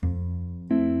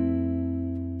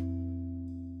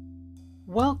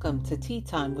Welcome to Tea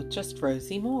Time with Just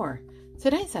Rosie Moore.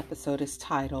 Today's episode is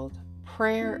titled,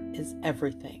 Prayer is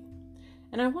Everything.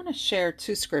 And I want to share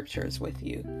two scriptures with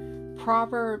you.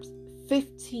 Proverbs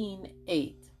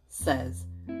 15:8 says,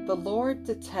 "The Lord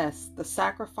detests the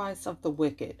sacrifice of the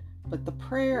wicked, but the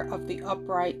prayer of the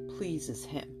upright pleases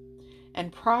him."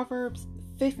 And Proverbs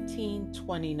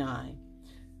 15:29,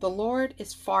 "The Lord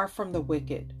is far from the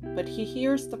wicked, but he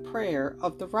hears the prayer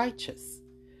of the righteous."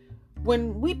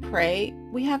 When we pray,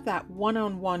 we have that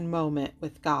one-on-one moment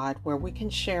with God where we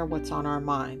can share what's on our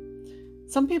mind.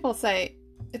 Some people say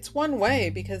it's one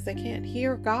way because they can't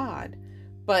hear God,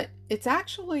 but it's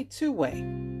actually two-way.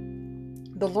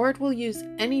 The Lord will use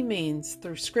any means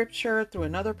through scripture, through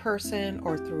another person,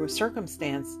 or through a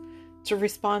circumstance to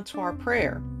respond to our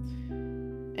prayer.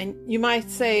 And you might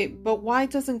say, but why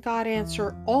doesn't God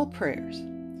answer all prayers?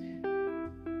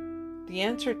 The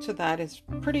answer to that is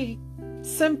pretty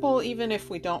simple, even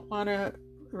if we don't want to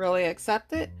really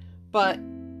accept it, but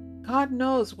God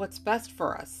knows what's best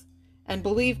for us. And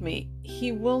believe me,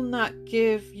 He will not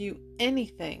give you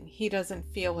anything He doesn't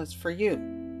feel is for you.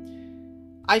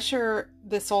 I share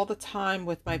this all the time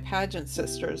with my pageant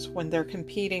sisters when they're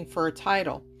competing for a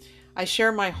title. I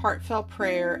share my heartfelt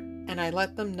prayer and I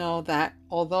let them know that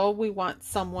although we want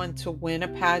someone to win a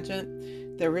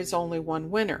pageant, there is only one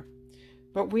winner.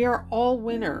 But we are all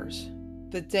winners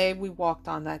the day we walked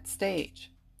on that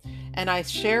stage. And I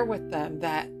share with them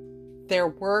that their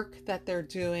work that they're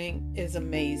doing is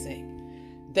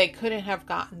amazing. They couldn't have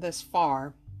gotten this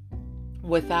far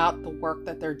without the work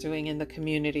that they're doing in the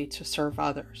community to serve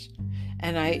others.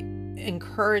 And I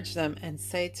encourage them and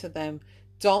say to them,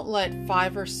 don't let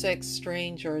 5 or 6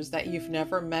 strangers that you've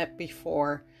never met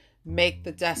before make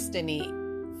the destiny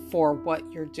for what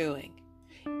you're doing.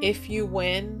 If you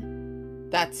win,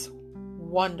 that's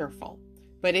wonderful.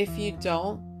 But if you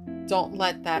don't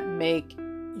let that make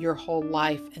your whole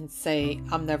life and say,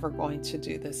 I'm never going to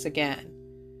do this again.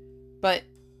 But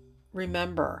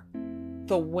remember,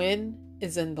 the win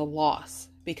is in the loss,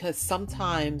 because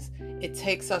sometimes it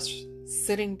takes us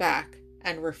sitting back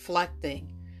and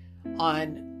reflecting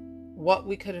on what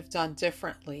we could have done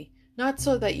differently. Not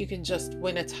so that you can just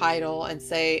win a title and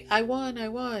say, I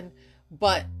won,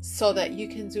 but so that you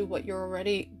can do what you're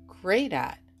already great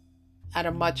at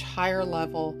a much higher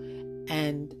level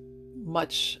and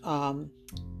much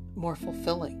more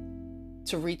fulfilling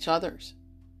to reach others.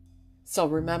 So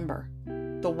remember,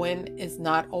 the win is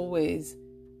not always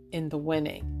in the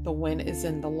winning. The win is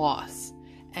in the loss.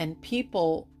 And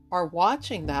people are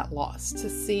watching that loss to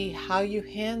see how you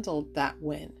handled that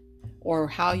win or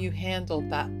how you handled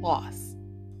that loss.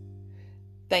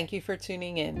 Thank you for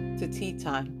tuning in to Tea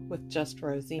Time with Just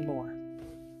Rosie Moore.